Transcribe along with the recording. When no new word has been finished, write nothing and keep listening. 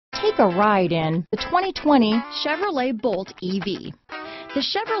Take a ride in the 2020 Chevrolet Bolt EV. The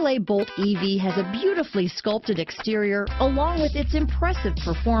Chevrolet Bolt EV has a beautifully sculpted exterior along with its impressive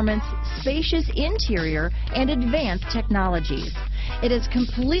performance, spacious interior, and advanced technologies. It has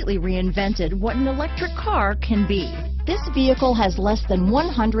completely reinvented what an electric car can be. This vehicle has less than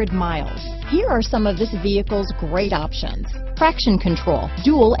 100 miles. Here are some of this vehicle's great options: traction control,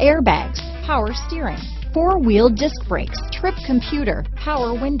 dual airbags, power steering, four-wheel disc brakes, trip computer,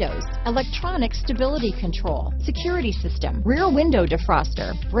 power windows, electronic stability control, security system, rear window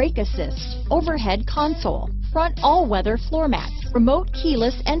defroster, brake assist, overhead console, front all-weather floor mats, remote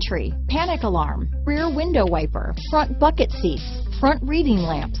keyless entry, panic alarm, rear window wiper, front bucket seats, front reading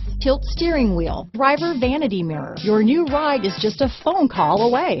lamps, tilt steering wheel, driver vanity mirror. Your new ride is just a phone call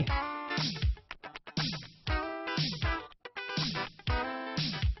away.